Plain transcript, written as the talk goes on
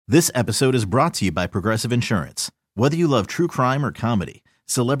This episode is brought to you by Progressive Insurance. Whether you love true crime or comedy,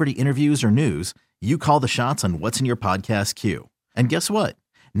 celebrity interviews or news, you call the shots on what's in your podcast queue. And guess what?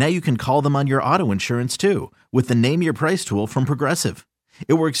 Now you can call them on your auto insurance too with the Name Your Price tool from Progressive.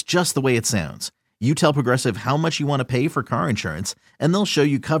 It works just the way it sounds. You tell Progressive how much you want to pay for car insurance, and they'll show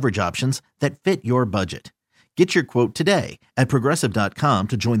you coverage options that fit your budget. Get your quote today at Progressive.com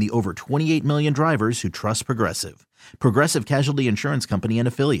to join the over 28 million drivers who trust Progressive. Progressive Casualty Insurance Company and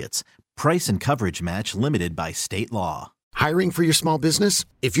Affiliates. Price and coverage match limited by state law. Hiring for your small business?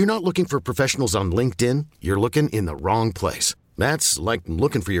 If you're not looking for professionals on LinkedIn, you're looking in the wrong place. That's like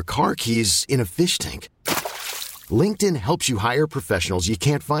looking for your car keys in a fish tank. LinkedIn helps you hire professionals you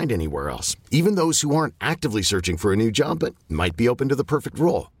can't find anywhere else, even those who aren't actively searching for a new job but might be open to the perfect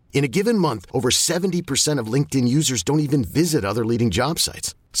role. In a given month, over 70% of LinkedIn users don't even visit other leading job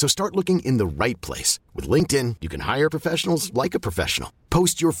sites. So start looking in the right place. With LinkedIn, you can hire professionals like a professional.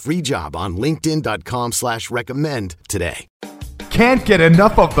 Post your free job on linkedin.com/recommend today. Can't get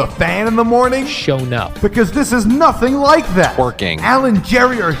enough of the Fan in the morning? Shown up. Because this is nothing like that. Working. Al and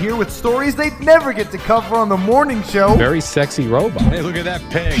Jerry are here with stories they'd never get to cover on the morning show. Very sexy robot. Hey, look at that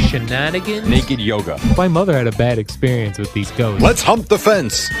pig. Shenanigans. Naked yoga. My mother had a bad experience with these ghosts. Let's hump the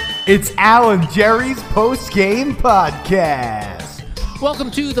fence. It's Al and Jerry's Postgame Podcast.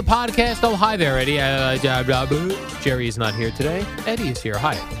 Welcome to the podcast. Oh, hi there, Eddie. Jerry is not here today. Eddie is here.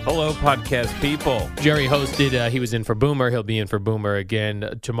 Hi. Hello, podcast people. Jerry hosted. He was in for Boomer. He'll be in for Boomer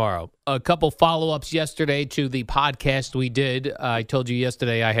again tomorrow. A couple follow-ups yesterday to the podcast we did. I told you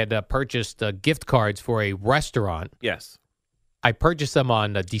yesterday I had purchased gift cards for a restaurant. Yes. I purchased them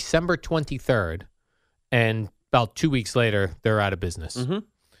on December 23rd, and about 2 weeks later, they're out of business. Mm-hmm.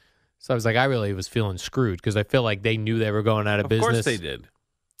 So I was like, I really was feeling screwed because I feel like they knew they were going out of business. Of course they did.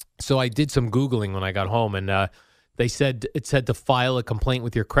 So I did some Googling when I got home, and they said it said to file a complaint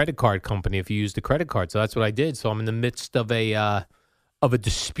with your credit card company if you used a credit card. So that's what I did. So I'm in the midst of a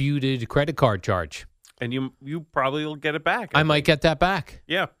disputed credit card charge. And you probably will get it back. I might get that back.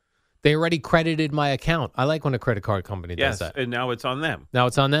 Yeah. They already credited my account. I like when a credit card company does that. And now it's on them. Now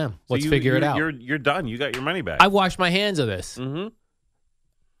it's on them. So Let's figure it out. You're done. You got your money back. I washed my hands of this. Mm-hmm.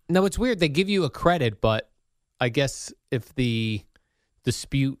 No, it's weird. They give you a credit, but I guess if the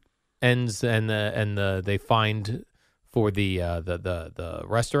dispute ends and they find for the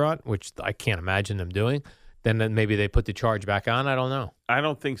restaurant, which I can't imagine them doing, then maybe they put the charge back on. I don't know. I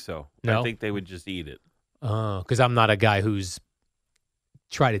don't think so. No? I think they would just eat it. Oh, because I'm not a guy who's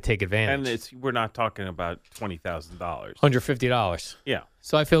try to take advantage. And we're not talking about $20,000. $150. Yeah.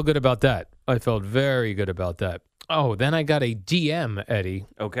 So I feel good about that. I felt very good about that. Oh, then I got a DM, Eddie.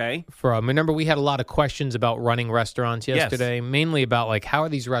 Okay. Remember we had a lot of questions about running restaurants yesterday, Yes. mainly about like how are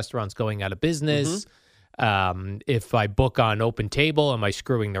these restaurants going out of business? Mm-hmm. If I book on Open Table, am I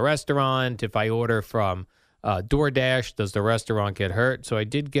screwing the restaurant? If I order from DoorDash, does the restaurant get hurt? So I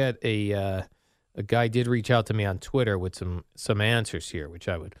did get a guy did reach out to me on Twitter with some answers here, which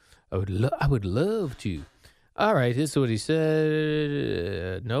I would love to. All right, this is what he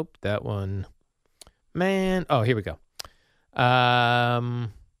said. Nope, that one. Man, oh, here we go.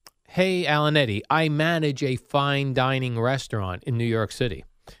 Hey, Alan Eddie, I manage a fine dining restaurant in New York City,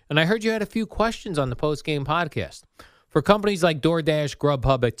 and I heard you had a few questions on the Postgame podcast. For companies like DoorDash,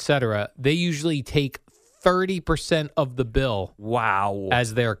 Grubhub, etc., they usually take 30% of the bill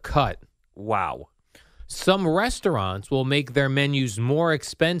as their cut. Wow. Some restaurants will make their menus more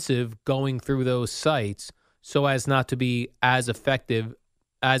expensive going through those sites so as not to be as affected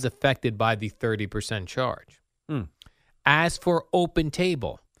by the 30% charge. As for Open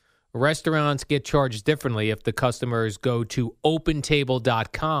Table, restaurants get charged differently if the customers go to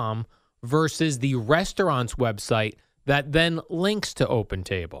opentable.com versus the restaurant's website that then links to Open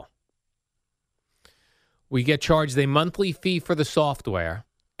Table. We get charged a monthly fee for the software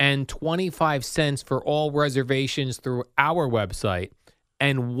and 25 cents for all reservations through our website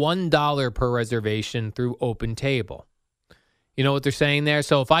and $1 per reservation through Open Table. You know what they're saying there?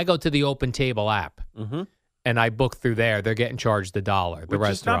 So if I go to the Open Table app and I book through there, they're getting charged $1, the restaurant.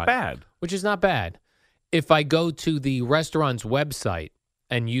 Which is not bad. Which is not bad. If I go to the restaurant's website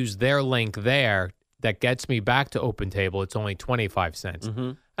and use their link there, that gets me back to Open Table, it's only 25 cents.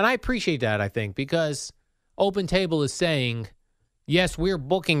 And I appreciate that, I think, because Open Table is saying, yes, we're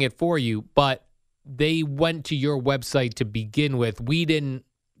booking it for you, but they went to your website to begin with. We didn't,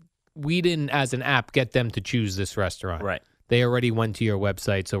 as an app, get them to choose this restaurant. Right. They already went to your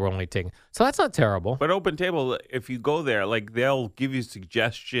website, so we're only taking. So that's not terrible. But Open Table, if you go there, like they'll give you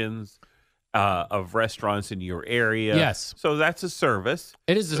suggestions of restaurants in your area. Yes. So that's a service.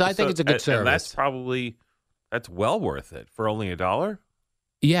 It is. I think it's a good service. And that's well worth it for only $1.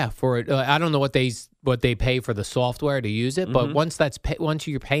 Yeah, for it. I don't know what they pay for the software to use it, but once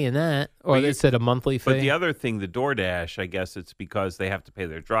you're paying that, or But they said a monthly fee. But the other thing, the DoorDash, I guess it's because they have to pay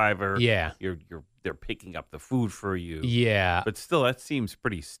their driver. Yeah. They're picking up the food for you. Yeah. But still, that seems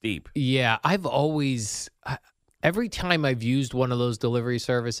pretty steep. Yeah, every time I've used one of those delivery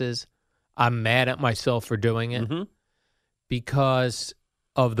services, I'm mad at myself for doing it because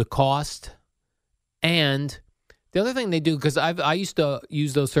of the cost. And the other thing they do, because I used to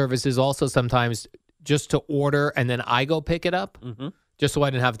use those services also sometimes just to order and then I go pick it up, just so I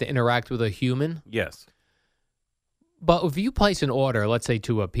didn't have to interact with a human. Yes. But if you place an order, let's say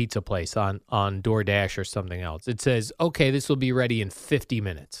to a pizza place on DoorDash or something else, it says, okay, this will be ready in 50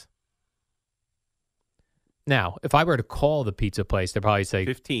 minutes. Now, if I were to call the pizza place, they'd probably say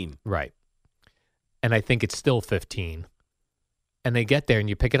 15. Right. And I think it's still 15. And they get there and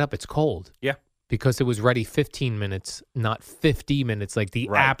you pick it up, it's cold. Yeah. Because it was ready 15 minutes, not 50 minutes like the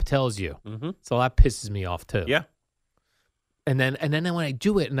app tells you. So that pisses me off too. Yeah. And then when I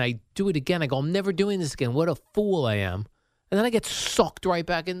do it and I do it again, I go, I'm never doing this again. What a fool I am. And then I get sucked right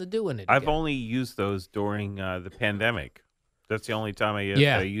back into doing it I've again. only used those during the pandemic. That's the only time I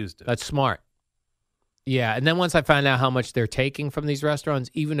used it. That's smart. Yeah, and then once I find out how much they're taking from these restaurants,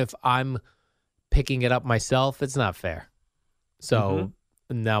 even if I'm picking it up myself, it's not fair. So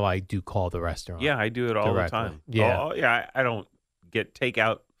now I do call the restaurant. Yeah, I do it all directly. the time. Yeah. Oh, yeah, I don't get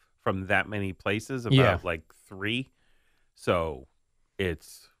takeout from that many places, about like 3. So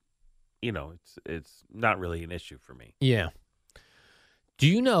it's not really an issue for me. Yeah. Do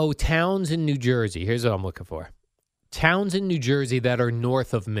you know towns in New Jersey? Here's what I'm looking for. Towns in New Jersey that are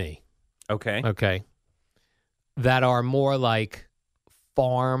north of me. Okay. Okay. That are more like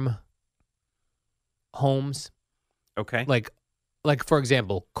farm homes. Okay. Like for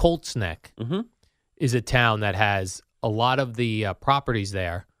example, Colts Neck is a town that has a lot of the properties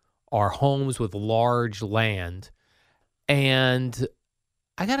there are homes with large land. And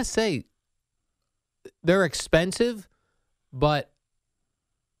I got to say, they're expensive, but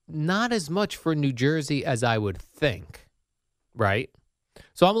not as much for New Jersey as I would think, right?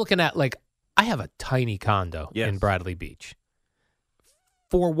 So I'm looking at, I have a tiny condo in Bradley Beach.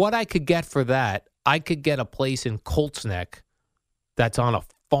 For what I could get for that, I could get a place in Colts Neck that's on a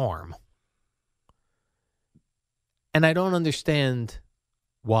farm. And I don't understand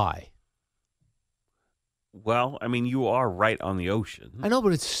why. Well, I mean, you are right on the ocean. I know,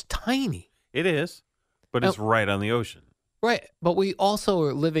 but it's tiny. It is, but it's right on the ocean. Right. But we also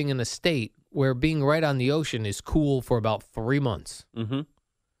are living in a state where being right on the ocean is cool for about 3 months.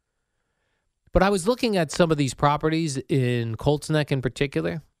 But I was looking at some of these properties in Colts Neck in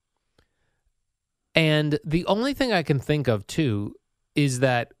particular. And the only thing I can think of, too, is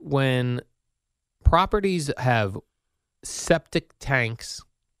that when properties have septic tanks,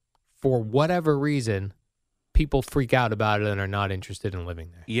 for whatever reason, people freak out about it and are not interested in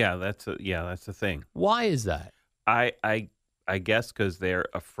living there. Yeah, that's the thing. Why is that? I guess because they're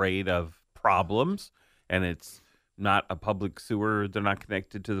afraid of problems, and it's not a public sewer. They're not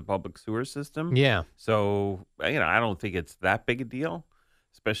connected to the public sewer system. Yeah. So, I don't think it's that big a deal,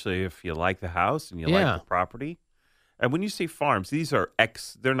 especially if you like the house and you like the property. And when you say farms, these are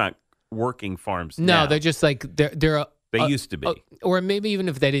they're not working farms now. No, they're just they used to be. Or maybe even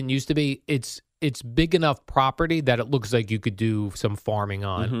if they didn't used to be, it's big enough property that it looks like you could do some farming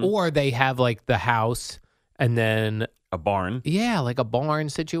on. Or they have the house and then a barn. Yeah, like a barn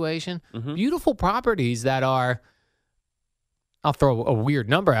situation. Beautiful properties that are, I'll throw a weird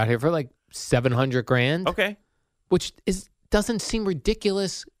number out here, for $700,000. Okay. Which doesn't seem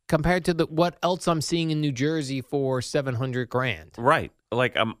ridiculous compared to what else I'm seeing in New Jersey for $700,000. Right.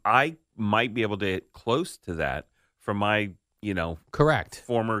 I might be able to get close to that from my, correct,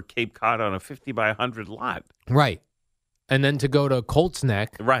 former Cape Cod on a 50 by 100 lot. Right. And then to go to Colts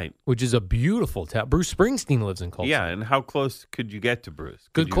Neck, right, which is a beautiful town. Bruce Springsteen lives in Colts Neck. Yeah, and how close could you get to Bruce?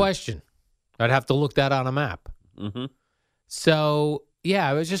 Good question. I'd have to look that on a map. So, yeah,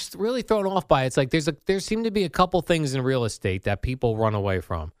 I was just really thrown off by it. It's there seem to be a couple things in real estate that people run away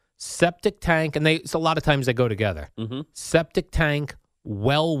from. Septic tank, and a lot of times they go together. Septic tank,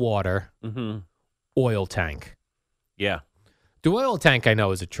 well water, oil tank. Yeah. The oil tank, I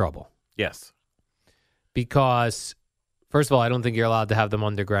know, is a trouble. Yes. Because, first of all, I don't think you're allowed to have them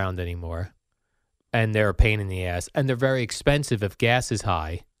underground anymore. And they're a pain in the ass. And they're very expensive if gas is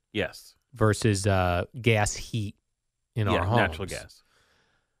high. Yes. Versus gas heat in our homes. Natural gas.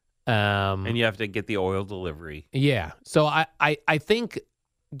 And you have to get the oil delivery. Yeah. So I think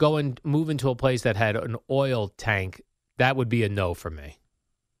moving to a place that had an oil tank, that would be a no for me.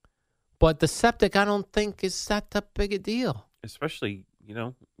 But the septic, I don't think is that big a deal. Especially,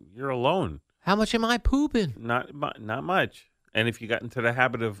 you're alone. How much am I pooping? Not much. And if you got into the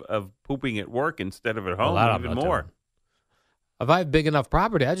habit of pooping at work instead of at home, Well, that I'm even not more. doing. If I have big enough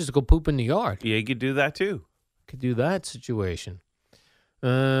property, I just go poop in the yard. Yeah, you could do that too. Could do that situation.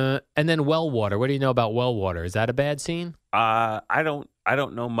 And then well water. What do you know about well water? Is that a bad scene? I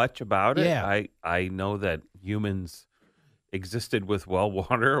don't know much about it. Yeah. I know that humans existed with well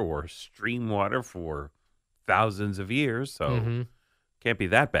water or stream water for thousands of years, so can't be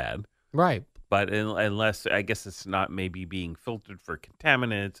that bad. Right. But unless, I guess it's not maybe being filtered for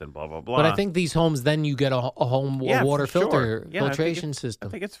contaminants and blah, blah, blah. But I think these homes, then you get a home water for sure. filter Yeah, filtration I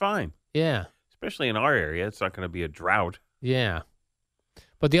system. think it's fine. Yeah. Especially in our area. It's not going to be a drought. Yeah.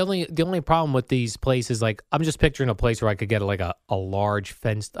 But the only problem with these places, like I'm just picturing a place where I could get like a large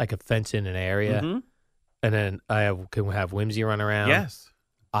fence, like a fence in an area, and then can have Whimsy run around. Yes.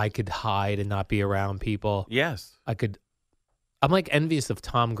 I could hide and not be around people. Yes. I'm like envious of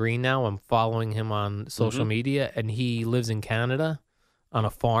Tom Green now. I'm following him on social media, and he lives in Canada on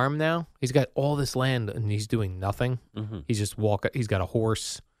a farm now. He's got all this land, and he's doing nothing. He's just walking. He's got a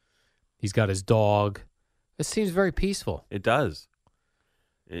horse. He's got his dog. It seems very peaceful. It does.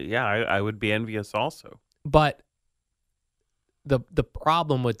 Yeah, I would be envious also. But the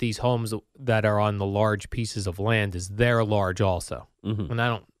problem with these homes that are on the large pieces of land is they're large also. And I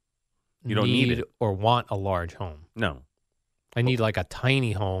don't You don't need it. or want a large home. No. I need like a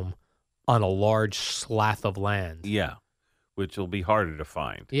tiny home on a large swath of land. Yeah, which will be harder to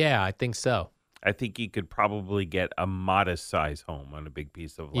find. Yeah, I think so. I think you could probably get a modest size home on a big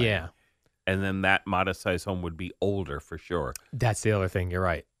piece of land. Yeah. And then that modest size home would be older for sure. That's the other thing. You're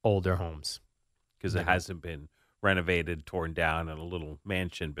right. Older homes. Because it hasn't been renovated, torn down, and a little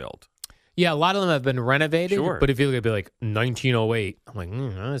mansion built. Yeah, a lot of them have been renovated. Sure. But if you look at like 1908, I'm like,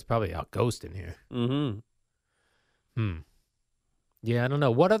 there's probably a ghost in here. Yeah, I don't know.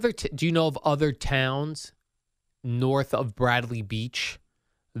 What other do you know of other towns north of Bradley Beach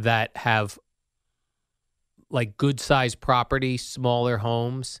that have like good sized property, smaller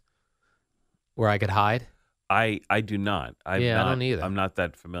homes where I could hide? I do not. I don't either. I'm not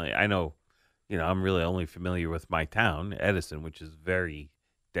that familiar. I know, I'm really only familiar with my town, Edison, which is very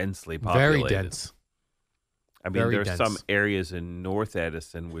densely populated. Very dense. I mean, Very there's dense. some areas in North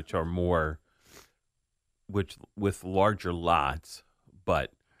Edison which are more, with larger lots,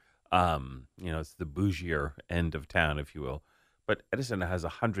 but it's the bougier end of town, if you will. But Edison has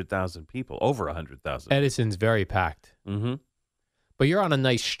 100,000 people, over 100,000. Edison's very packed. Mm-hmm. But you're on a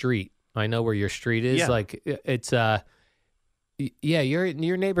nice street. I know where your street is. Yeah. Like it's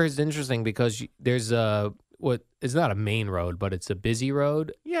your neighborhood is interesting because there's it's not a main road, but it's a busy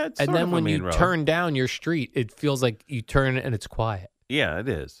road. Yeah, it's and sort then of a when main you road. turn down your street, it feels like you turn and it's quiet. Yeah, it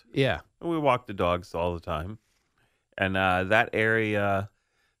is. Yeah. We walk the dogs all the time. And that area,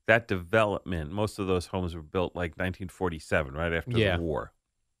 that development, most of those homes were built like 1947, right after the war.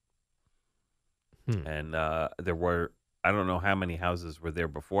 And there were, I don't know how many houses were there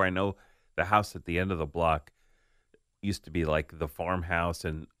before. I know the house at the end of the block used to be like the farmhouse,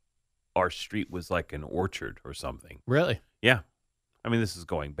 and our street was like an orchard or something. Really? Yeah. I mean, this is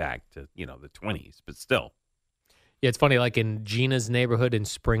going back to, the 20s, but still. Yeah, it's funny. Like in Gina's neighborhood in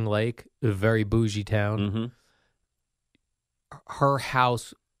Spring Lake, a very bougie town, her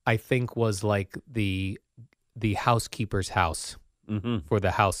house, I think, was like the housekeeper's house for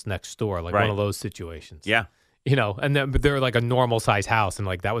the house next door, like one of those situations. Yeah. And then but they're like a normal size house, and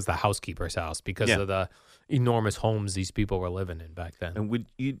like that was the housekeeper's house because of the enormous homes these people were living in back then. And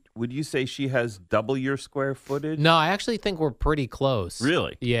would you say she has double your square footage? No, I actually think we're pretty close.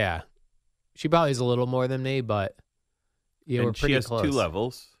 Really? Yeah. She probably is a little more than me, but yeah, and we're pretty she has close. 2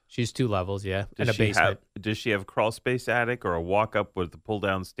 levels. She's 2 levels, yeah, and a Does she basement. does she have crawl space attic or a walk up with the pull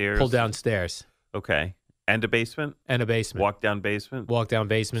down stairs? Pull down stairs. Okay. And a basement? And a basement. Walk down basement? Walk down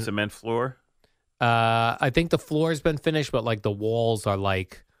basement. Cement floor? I think the floor's been finished, but like the walls are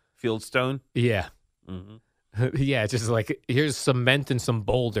like, Fieldstone? yeah. Mm-hmm. Yeah, it's just like, here's cement and some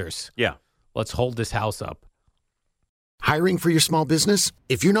boulders. Yeah. Let's hold this house up. Hiring for your small business?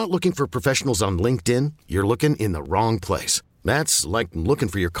 If you're not looking for professionals on LinkedIn, you're looking in the wrong place. That's like looking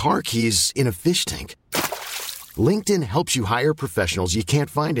for your car keys in a fish tank. LinkedIn helps you hire professionals you can't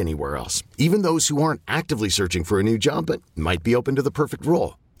find anywhere else, even those who aren't actively searching for a new job but might be open to the perfect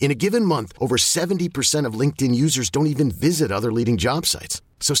role. In a given month, over 70% of LinkedIn users don't even visit other leading job sites.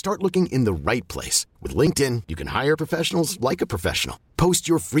 So start looking in the right place. With LinkedIn, you can hire professionals like a professional. Post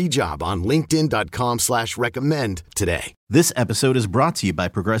your free job on linkedin.com/recommend today. This episode is brought to you by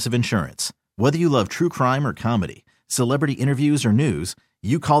Progressive Insurance. Whether you love true crime or comedy, celebrity interviews or news,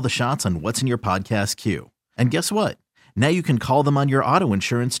 you call the shots on what's in your podcast queue. And guess what? Now you can call them on your auto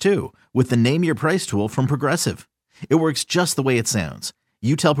insurance too with the Name Your Price tool from Progressive. It works just the way it sounds.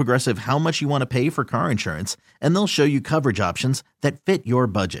 You tell Progressive how much you want to pay for car insurance, and they'll show you coverage options that fit your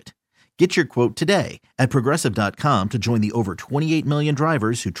budget. Get your quote today at Progressive.com to join the over 28 million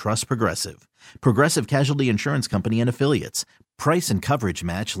drivers who trust Progressive. Progressive Casualty Insurance Company and Affiliates. Price and coverage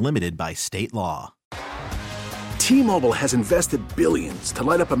match limited by state law. T-Mobile has invested billions to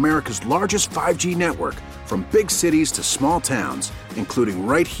light up America's largest 5G network, from big cities to small towns, including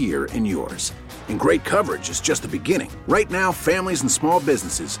right here in yours. And great coverage is just the beginning. Right now, families and small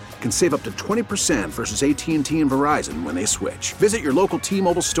businesses can save up to 20% versus AT&T and Verizon when they switch. Visit your local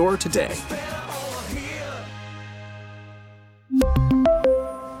T-Mobile store today.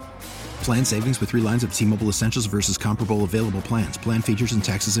 Plan savings with 3 lines of T-Mobile Essentials versus comparable available plans. Plan features and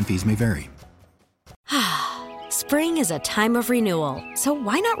taxes and fees may vary. Spring is a time of renewal, so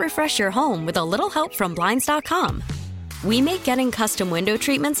why not refresh your home with a little help from Blinds.com? We make getting custom window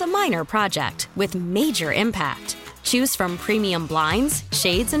treatments a minor project with major impact. Choose from premium blinds,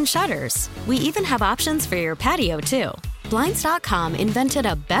 shades, and shutters. We even have options for your patio, too. Blinds.com invented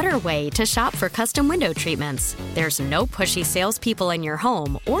a better way to shop for custom window treatments. There's no pushy salespeople in your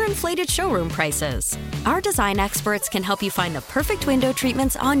home or inflated showroom prices. Our design experts can help you find the perfect window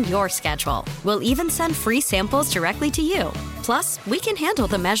treatments on your schedule. We'll even send free samples directly to you. Plus, we can handle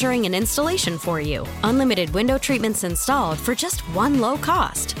the measuring and installation for you. Unlimited window treatments installed for just one low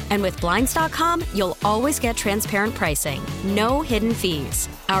cost. And with Blinds.com, you'll always get transparent pricing. No hidden fees.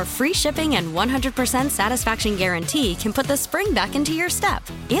 Our free shipping and 100% satisfaction guarantee can put the spring back into your step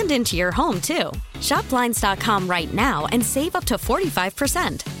and into your home, too. Shop Blinds.com right now and save up to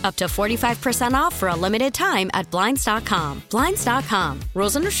 45%. Up to 45% off for a limited time at Blinds.com. Blinds.com.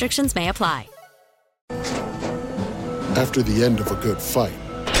 Rules and restrictions may apply. After the end of a good fight,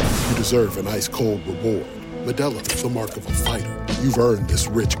 you deserve an ice-cold reward. Modelo is the mark of a fighter. You've earned this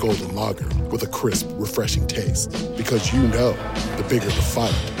rich golden lager with a crisp, refreshing taste. Because you know, the bigger the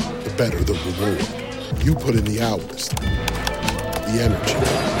fight, the better the reward. You put in the hours, the energy,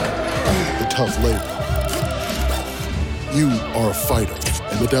 the tough labor. You are a fighter,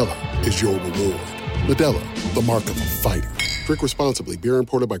 and Modelo is your reward. Modelo, the mark of a fighter. Drink responsibly. Beer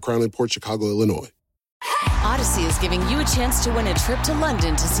imported by Crown Imports, Chicago, Illinois. Odyssey is giving you a chance to win a trip to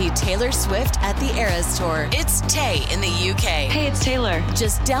London to see Taylor Swift at the Eras Tour. It's Tay in the UK. Hey, it's Taylor.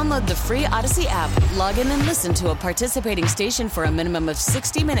 Just download the free Odyssey app, log in and listen to a participating station for a minimum of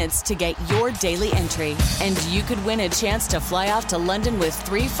 60 minutes to get your daily entry. And you could win a chance to fly off to London with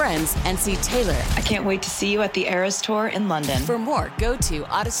 3 friends and see Taylor. I can't wait to see you at the Eras Tour in London. For more, go to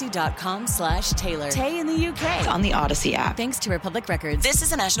odyssey.com/Taylor. Tay in the UK. It's on the Odyssey app. Thanks to Republic Records. This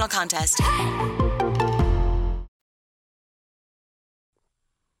is a national contest.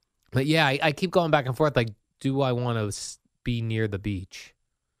 But yeah, I keep going back and forth. Like, do I want to be near the beach?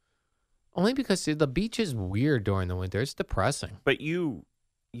 Only because the beach is weird during the winter. It's depressing. But you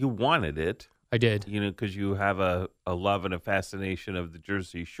wanted it. I did. You know, because you have a love and a fascination of the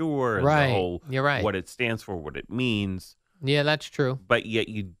Jersey Shore and Right. the whole, You're right. what it stands for, what it means. Yeah, that's true. But yet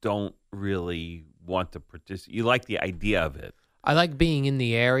you don't really want to participate. You like the idea of it. I like being in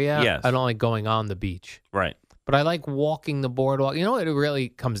the area. Yes. I don't like going on the beach. Right. But I like walking the boardwalk. You know what it really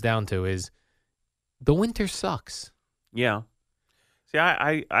comes down to is the winter sucks. Yeah. See,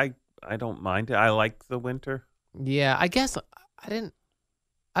 I don't mind it. I like the winter. Yeah, I guess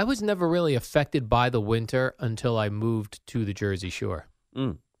I was never really affected by the winter until I moved to the Jersey Shore.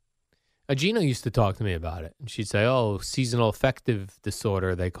 Gina used to talk to me about it. And she'd say, oh, seasonal affective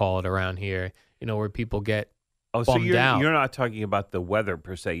disorder, they call it around here, you know, where people get Oh, so bummed out. you're not talking about the weather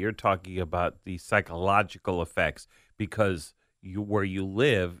per se. You're talking about the psychological effects because where you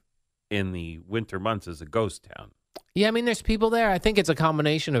live in the winter months is a ghost town. Yeah, I mean, there's people there. I think it's a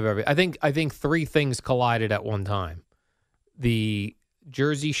combination of everything. I think 3 things collided at one time. The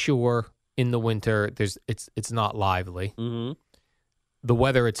Jersey Shore in the winter, it's not lively. Mm-hmm. The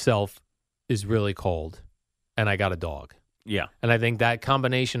weather itself is really cold, and I got a dog. Yeah. And I think that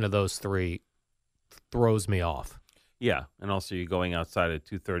combination of those 3 throws me off. Yeah, and also you're going outside at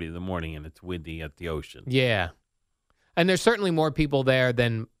 2:30 in the morning and it's windy at the ocean. Yeah. And there's certainly more people there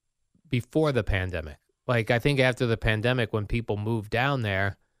than before the pandemic. Like, I think after the pandemic, when people moved down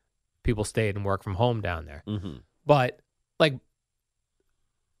there, people stayed and worked from home down there. Mm-hmm. But, like,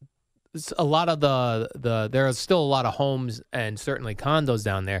 a lot of there are still a lot of homes and certainly condos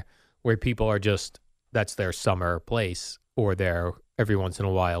down there where people are just, that's their summer place or their every once in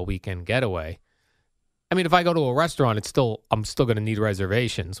a while weekend getaway. I mean, if I go to a restaurant, I'm still going to need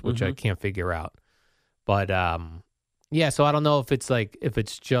reservations, which I can't figure out. But yeah, so I don't know if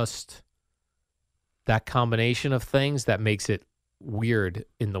it's just that combination of things that makes it weird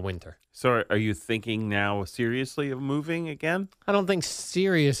in the winter. So are you thinking now seriously of moving again? I don't think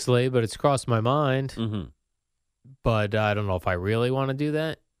seriously, but it's crossed my mind. Mm-hmm. But I don't know if I really want to do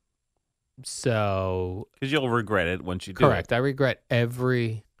that. So Because you'll regret it once you do correct. it. I regret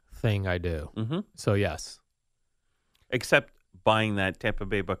everything I do. Mm-hmm. So yes. Except buying that Tampa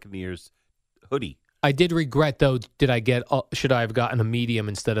Bay Buccaneers hoodie. I did regret, though, should I have gotten a medium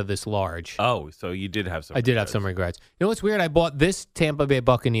instead of this large? Oh, so you did have some I did have some regrets. You know what's weird? I bought this Tampa Bay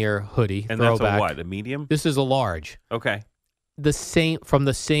Buccaneer hoodie. And throwback. that's a what? A medium? This is a large. Okay. From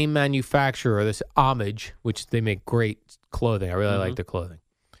the same manufacturer, this Homage, which they make great clothing. I really like their clothing.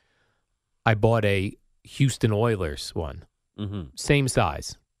 I bought a Houston Oilers one. Mm-hmm. Same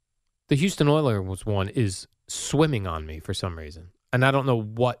size. The Houston Oilers one is swimming on me for some reason. And I don't know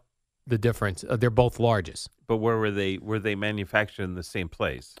what the difference. They're both largest. But where were they? Were they manufactured in the same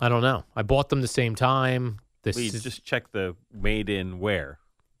place? I don't know. I bought them the same time. Please just check the made in where?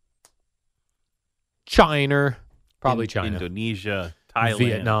 China. Probably China. Indonesia, Thailand.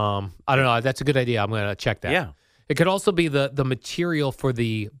 Vietnam. I don't know. That's a good idea. I'm going to check that. Yeah. It could also be the material for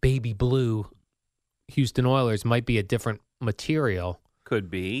the baby blue Houston Oilers might be a different material.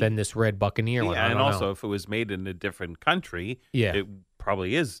 Could be. Than this red Buccaneer one. Yeah, and also know. if it was made in a different country, it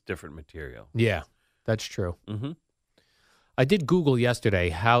probably is different material. Yeah, that's true. Mm-hmm. I did Google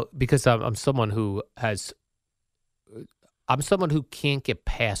yesterday because I'm someone who can't get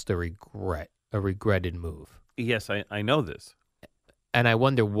past a regretted move. Yes, I know this. And I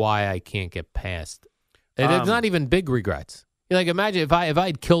wonder why I can't get past. And it's not even big regrets. Like, imagine if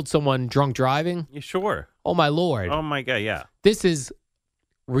I'd killed someone drunk driving. Yeah, sure. Oh, my Lord. Oh, my God, yeah. This is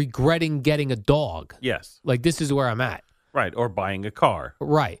regretting getting a dog. Yes. Like, this is where I'm at. Right, or buying a car.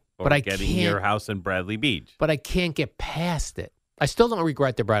 Right. Or but getting your house in Bradley Beach. But I can't get past it. I still don't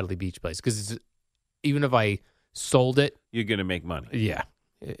regret the Bradley Beach place because even if I sold it, you're going to make money. Yeah,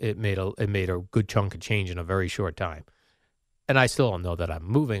 it made a good chunk of change in a very short time, and I still don't know that I'm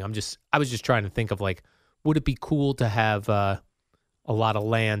moving. I was just trying to think of, like, would it be cool to have a lot of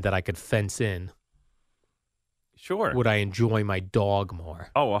land that I could fence in? Sure. Would I enjoy my dog more?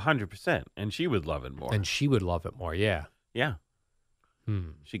 Oh, 100%, and she would love it more. And she would love it more. Yeah. Yeah.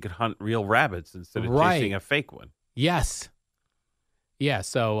 She could hunt real rabbits instead of chasing a fake one. Yes. Yeah.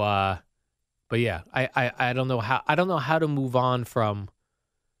 So, but yeah, I don't know how to move on from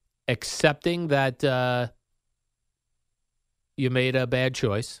accepting that you made a bad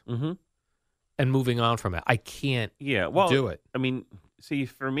choice and moving on from it. I can't. Do it. I mean, see,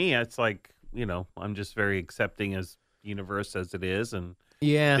 for me, it's like, I'm just very accepting as universe as it is, and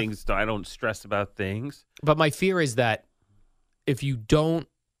things. I don't stress about things. But my fear is that if you don't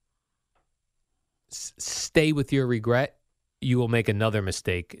stay with your regret, you will make another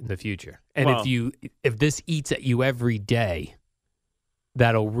mistake in the future. And if this eats at you every day,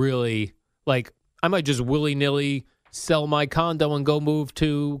 that'll really, like, I might just willy-nilly sell my condo and go move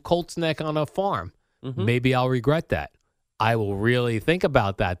to Colts Neck on a farm. Mm-hmm. Maybe I'll regret that. I will really think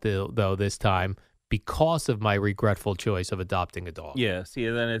about that, though, this time because of my regretful choice of adopting a dog. Yeah, see,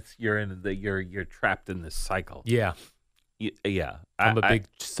 then you're trapped in this cycle. Yeah. Yeah. I'm a big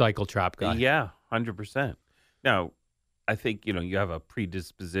cycle trap guy. Yeah, 100%. Now, I think, you have a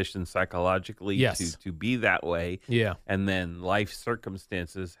predisposition psychologically to be that way. Yeah. And then life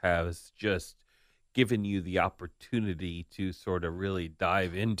circumstances has just given you the opportunity to sort of really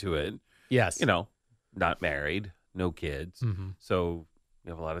dive into it. Yes. Not married, no kids. Mm-hmm. So you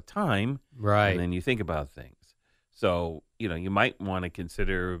have a lot of time. Right. And then you think about things. So, you might want to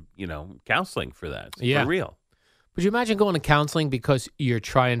consider, counseling for that. For real. Would you imagine going to counseling because you're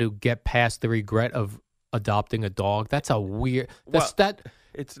trying to get past the regret of adopting a dog? That's a weird.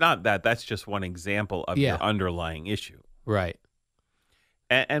 It's not that. That's just one example of your underlying issue. Right.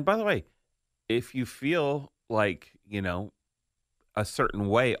 And by the way, if you feel like, a certain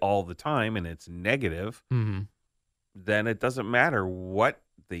way all the time and it's negative, then it doesn't matter what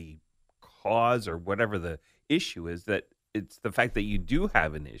the cause or whatever the issue is, that it's the fact that you do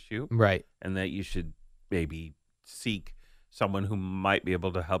have an issue. Right. And that you should maybe seek someone who might be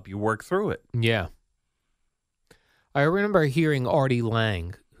able to help you work through it. Yeah. I remember hearing Artie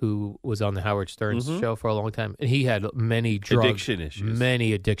Lang, who was on the Howard Stern show for a long time, and he had many addiction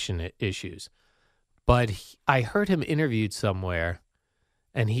issues. But I heard him interviewed somewhere,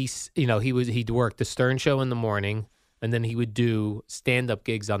 and he'd work the Stern show in the morning, and then he would do stand-up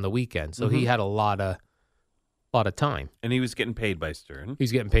gigs on the weekend. So he had a lot of time. And he was getting paid by Stern. He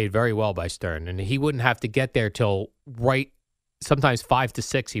was getting paid very well by Stern, and he wouldn't have to get there till sometimes 5 to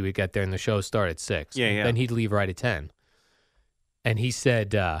 6 he would get there, and the show started at 6. Yeah. Then he'd leave right at 10. And he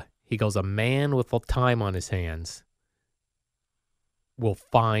said He goes, a man with time on his hands will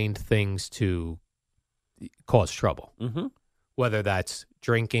find things to cause trouble, whether that's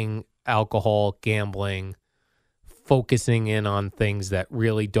drinking, alcohol, gambling, focusing in on things that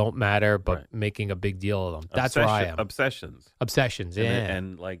really don't matter, but making a big deal of them. That's where I am. Obsessions, yeah.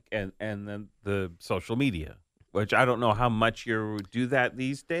 and then the social media, which I don't know how much you do that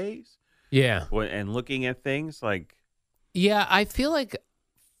these days. Yeah, and looking at things like. Yeah, I feel like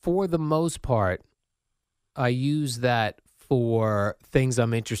for the most part, I use that for things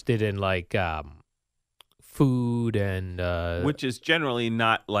I'm interested in, like food and which is generally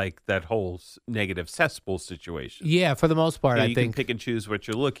not like that whole negative cesspool situation. Yeah, for the most part, you I think can pick and choose what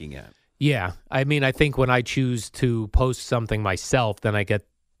you're looking at. Yeah, I mean, I think when I choose to post something myself, then I get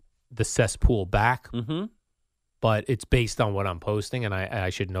the cesspool back. Mm-hmm. But it's based on what I'm posting, and I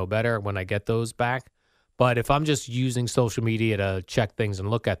should know better when I get those back. But if I'm just using social media to check things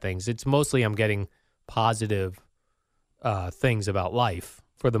and look at things, it's mostly I'm getting positive things about life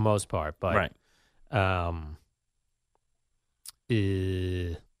for the most part. But right.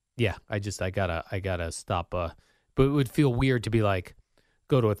 Yeah, I gotta stop. But it would feel weird to be like,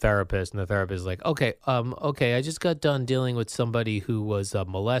 go to a therapist, and the therapist is like, okay, I just got done dealing with somebody who was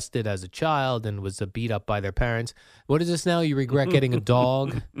molested as a child and was beat up by their parents. What is this now? You regret getting a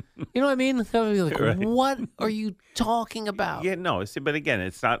dog? You know what I mean? I would be like, Right. What are you talking about? Yeah, no. See, but again,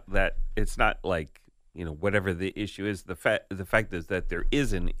 it's not that. It's not like whatever the issue is. The fact is that there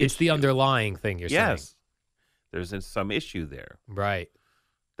is an issue. It's the underlying thing you're saying. Yes, there's some issue there, right?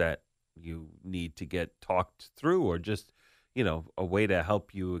 That you need to get talked through, or just a way to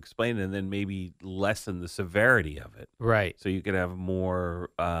help you explain it, and then maybe lessen the severity of it. Right. So you could have more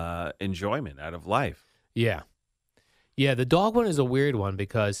enjoyment out of life. Yeah. Yeah, the dog one is a weird one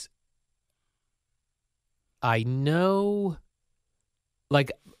because I know, like,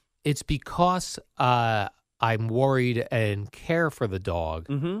 it's because I'm worried and care for the dog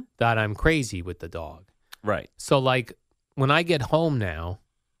that I'm crazy with the dog. Right. So, like, when I get home now,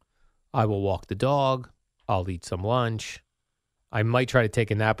 I will walk the dog. I'll eat some lunch. I might try to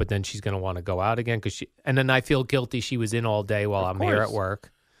take a nap, but then she's going to want to go out again and then I feel guilty. She was in all day while I'm here at work.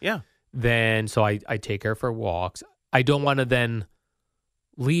 Yeah. Then, so I take her for walks. I don't want to then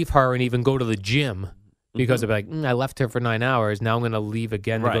leave her and even go to the gym because I'm like, I left her for 9 hours. Now I'm going to leave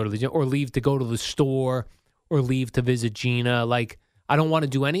again to go to the gym, or leave to go to the store, or leave to visit Gina. Like, I don't want to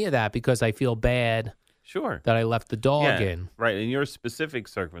do any of that because I feel bad. Sure. That I left the dog in. Right. In your specific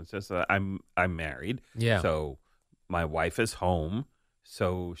circumstances, I'm married. Yeah. So my wife is home.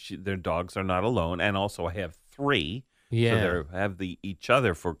 So their dogs are not alone. And also I have 3. Yeah. So they have each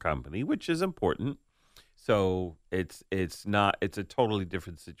other for company, which is important. So it's a totally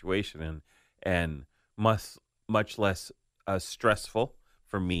different situation and much less stressful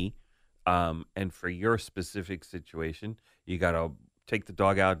for me. And for your specific situation, you got to take the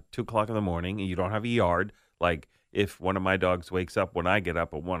dog out at 2:00 in the morning, and you don't have a yard. Like, if one of my dogs wakes up when I get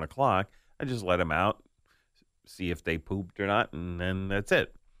up at 1:00, I just let him out, see if they pooped or not, and then that's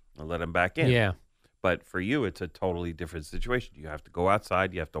it. I let him back in. Yeah. But for you, it's a totally different situation. You have to go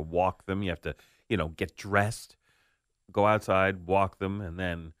outside. You have to walk them. You have to, get dressed, go outside, walk them, and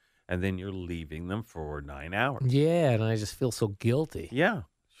then you're leaving them for 9 hours. Yeah, and I just feel so guilty. Yeah,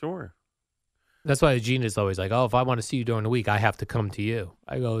 sure. That's why Gina's always like, oh, if I want to see you during the week, I have to come to you.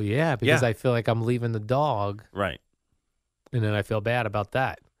 I go, yeah, because I feel like I'm leaving the dog. Right. And then I feel bad about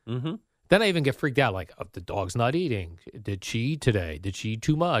that. Mm-hmm. Then I even get freaked out, like, oh, the dog's not eating. Did she eat today? Did she eat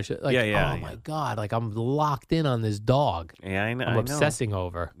too much? Like, my God, like, I'm locked in on this dog. Yeah, I know. I'm obsessing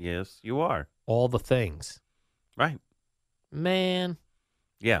over. Yes, you are. All the things. Right. Man.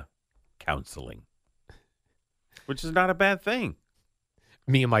 Yeah. Counseling. Which is not a bad thing.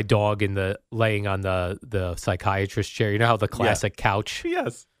 Me and my dog laying on the psychiatrist chair. You know how the classic couch?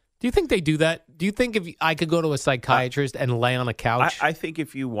 Yes. Do you think they do that? Do you think if I could go to a psychiatrist and lay on a couch? I think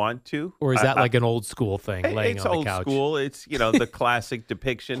if you want to. Or is that like an old school thing, laying on the couch? It's old school. It's, the classic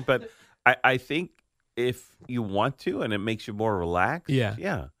depiction. But I think if you want to and it makes you more relaxed. Yeah.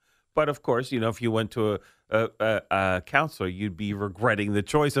 Yeah. But, of course, if you went to a counselor, you'd be regretting the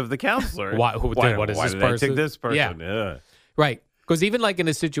choice of the counselor. What is this person? I take this person? Yeah. Right. Because even like in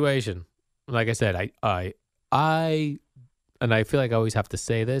a situation, like I said, I and I feel like I always have to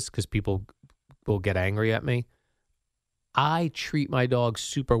say this because people will get angry at me. I treat my dog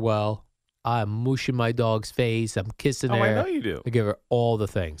super well. I'm mushing my dog's face. I'm kissing her. Oh, I know you do. I give her all the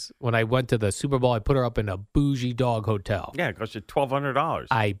things. When I went to the Super Bowl, I put her up in a bougie dog hotel. Yeah, it cost you $1,200.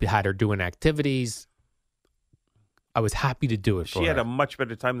 I had her doing activities. I was happy to do it for her. She had a much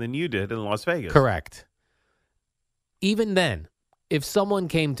better time than you did in Las Vegas. Correct. Even then, if someone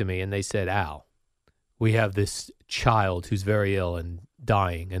came to me and they said, Al, we have this child who's very ill and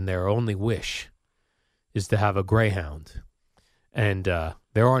dying, and their only wish is to have a greyhound, and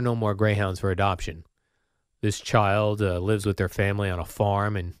there are no more greyhounds for adoption. This child lives with their family on a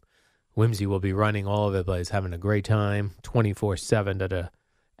farm, and Whimsy will be running all over the place, having a great time, 24/7.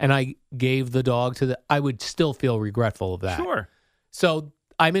 And I gave the dog to I would still feel regretful of that. Sure. So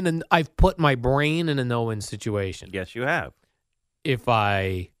I've put my brain in a no-win situation. Yes, you have. If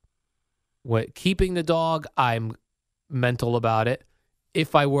keeping the dog, I'm mental about it.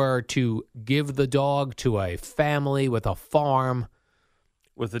 If I were to give the dog to a family with a farm,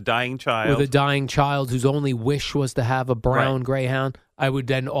 with a dying child, whose only wish was to have a brown greyhound, I would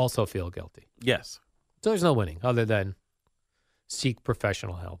then also feel guilty. Yes. So there's no winning other than seek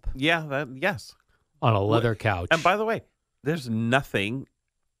professional help. Yeah, yes. On a leather couch. And by the way, there's nothing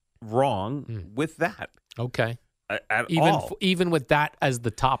wrong with that. Okay. At all. Even with that as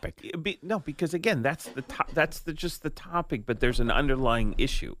the topic. No, because again, that's just the topic, but there's an underlying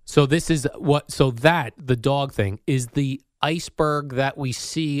issue. So the dog thing is the iceberg that we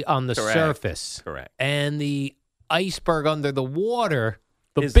see on the surface. Correct. And the iceberg under the water,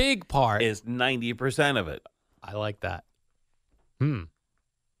 the big part is 90% of it. I like that.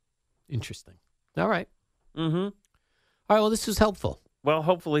 Interesting. All right. Mm-hmm. All right. Well, this was helpful. Well,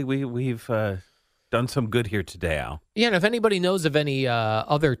 hopefully we've done some good here today, Al. Yeah, and if anybody knows of any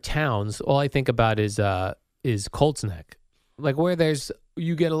other towns, all I think about is Colts Neck, like where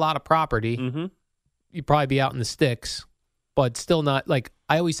you get a lot of property. Mm-hmm. You'd probably be out in the sticks, but still not like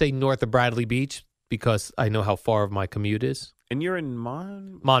I always say north of Bradley Beach because I know how far of my commute is. And you're in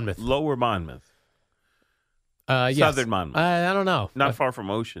Monmouth, Lower Monmouth. Yes. Southern Monmouth. I don't know. Not far from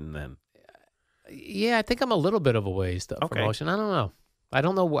Ocean, then. Yeah, I think I'm a little bit of a ways from Ocean. I don't know. I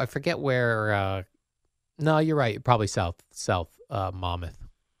don't know. I forget where. No, you're right. Probably south Monmouth.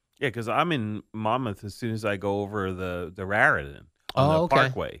 Yeah, because I'm in Monmouth as soon as I go over the Raritan on the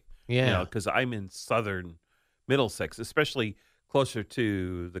Parkway. Yeah, because I'm in southern Middlesex, especially closer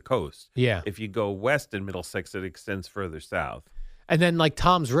to the coast. Yeah. If you go west in Middlesex, it extends further south. And then like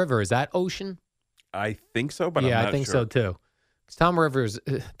Tom's River, is that Ocean? I think so, but I'm not I think sure. so too.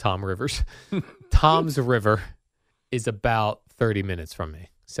 Tom's River is about 30 minutes from me,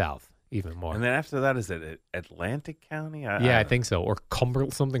 south, even more. And then after that, is it Atlantic County? I think so. Or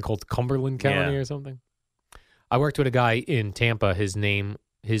something called Cumberland County or something. I worked with a guy in Tampa. His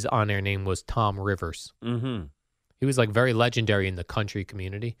on-air name was Tom Rivers. Mm-hmm. He was like very legendary in the country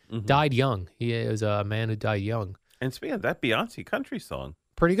community. Mm-hmm. Died young. He is a man who died young. And speaking of that Beyonce country song.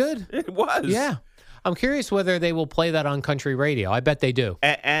 Pretty good. It was. Yeah. I'm curious whether they will play that on country radio. I bet they do.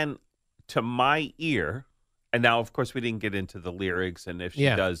 And to my ear, and now, of course, we didn't get into the lyrics and if she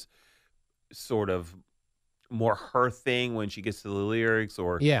does sort of more her thing when she gets to the lyrics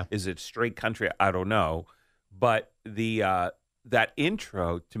or is it straight country? I don't know. But that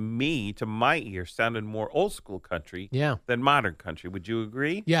intro, to my ear, sounded more old school country than modern country. Would you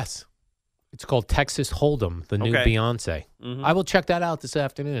agree? Yes. It's called Texas Hold'em, the new Beyonce. Mm-hmm. I will check that out this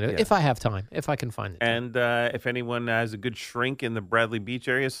afternoon if I have time, if I can find it. And if anyone has a good shrink in the Bradley Beach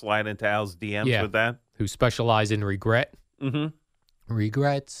area, slide into Al's DMs with that. Who specialize in regret. Mm-hmm.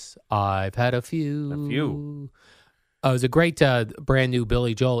 Regrets. I've had a few. It was a great brand new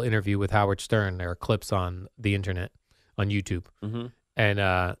Billy Joel interview with Howard Stern. There are clips on the internet, on YouTube. Mm-hmm.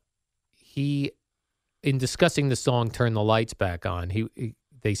 And he, in discussing the song Turn the Lights Back On,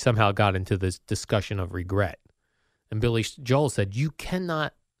 they somehow got into this discussion of regret. And Billy Joel said, you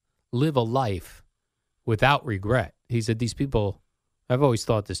cannot live a life without regret. He said, these people, I've always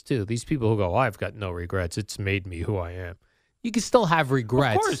thought this too, these people who go, I've got no regrets, it's made me who I am. You can still have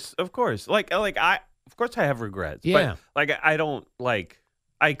regrets. Of course. Of course I have regrets. Yeah. But I don't I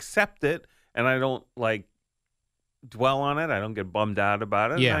accept it and I don't dwell on it. I don't get bummed out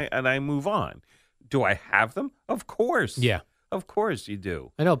about it. Yeah. And I move on. Do I have them? Of course. Yeah. Of course you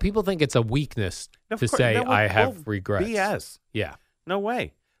do. I know. People think it's a weakness to say I have regrets. BS. Yeah. No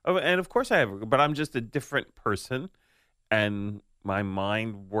way. And of course I have, but I'm just a different person and my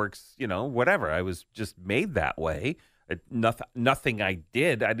mind works, whatever. I was just made that way. Nothing I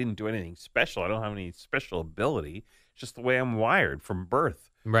did. I didn't do anything special. I don't have any special ability. It's just the way I'm wired from birth.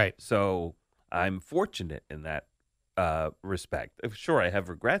 Right. So I'm fortunate in that respect. Sure, I have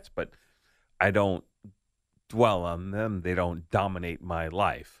regrets, but I don't dwell on them. They don't dominate my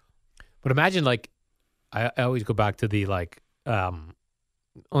life. But imagine I always go back to the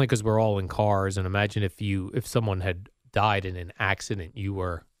only because we're all in cars, and imagine if someone had died in an accident you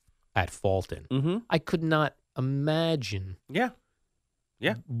were at fault in. Mm-hmm. I could not imagine Yeah.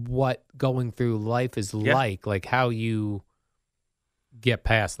 what going through life is like how you get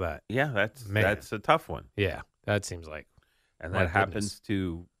past that. Yeah, that's Man. a tough one. Yeah, that seems like. And My that happens goodness.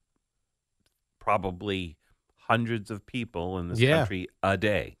 to probably hundreds of people in this Yeah. country a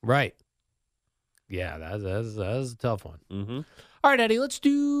day. Right. Yeah, that's a tough one. Mm-hmm. All right, Eddie, let's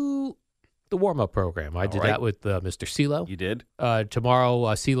do the warm-up program. I All did right. that with Mr. CeeLo. You did? Tomorrow,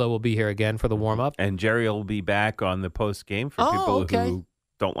 CeeLo will be here again for the warm-up. And Jerry will be back on the post game for Oh, people okay. who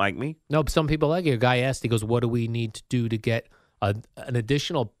don't like me. No, some people like it. A guy asked, he goes, what do we need to do to get an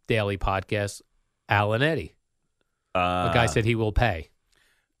additional daily podcast? Al and Eddie. The guy said he will pay.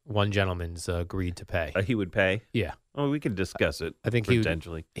 One gentleman's agreed to pay. He would pay? Yeah. Oh, we could discuss it. I think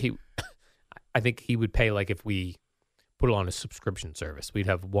potentially. I think he would pay like if we put it on a subscription service. We'd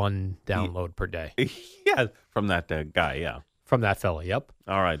have one download per day. Yeah, from that guy, yeah. From that fella, yep.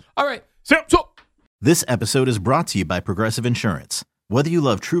 All right. All right. So This episode is brought to you by Progressive Insurance. Whether you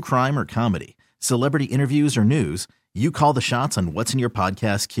love true crime or comedy, celebrity interviews or news, you call the shots on what's in your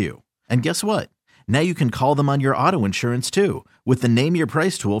podcast queue. And guess what? Now you can call them on your auto insurance too with the Name Your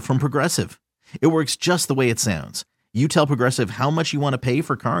Price tool from Progressive. It works just the way it sounds. You tell Progressive how much you want to pay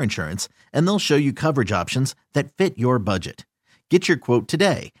for car insurance, and they'll show you coverage options that fit your budget. Get your quote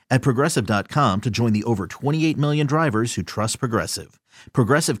today at Progressive.com to join the over 28 million drivers who trust Progressive.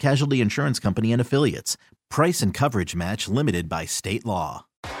 Progressive Casualty Insurance Company and Affiliates. Price and coverage match limited by state law.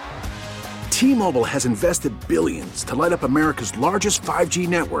 T-Mobile has invested billions to light up America's largest 5G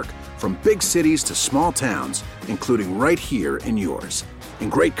network, from big cities to small towns, including right here in yours.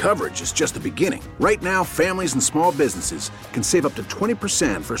 And great coverage is just the beginning. Right now, families and small businesses can save up to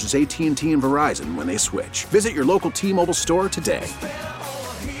 20% versus AT&T and Verizon when they switch. Visit your local T-Mobile store today.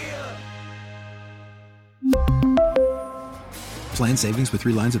 Plan savings with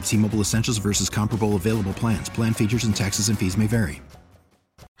 3 lines of T-Mobile Essentials versus comparable available plans. Plan features and taxes and fees may vary.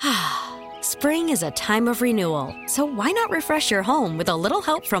 Spring is a time of renewal, so why not refresh your home with a little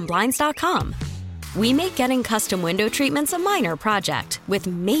help from Blinds.com? We make getting custom window treatments a minor project with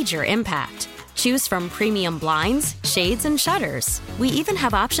major impact. Choose from premium blinds, shades, and shutters. We even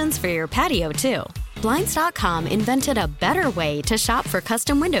have options for your patio, too. Blinds.com invented a better way to shop for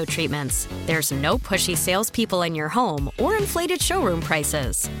custom window treatments. There's no pushy salespeople in your home or inflated showroom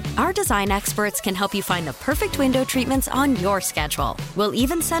prices. Our design experts can help you find the perfect window treatments on your schedule. We'll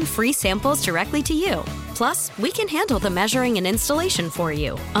even send free samples directly to you. Plus, we can handle the measuring and installation for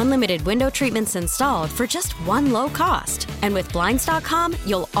you. Unlimited window treatments installed for just one low cost. And with Blinds.com,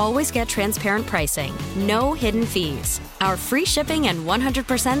 you'll always get transparent pricing. No hidden fees. Our free shipping and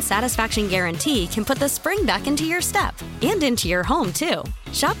 100% satisfaction guarantee can put the spring back into your step and into your home, too.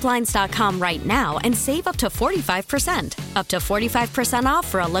 Shop Blinds.com right now and save up to 45%. Up to 45% off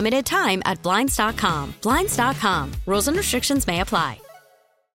for a limited time at Blinds.com. Blinds.com. Rules and restrictions may apply.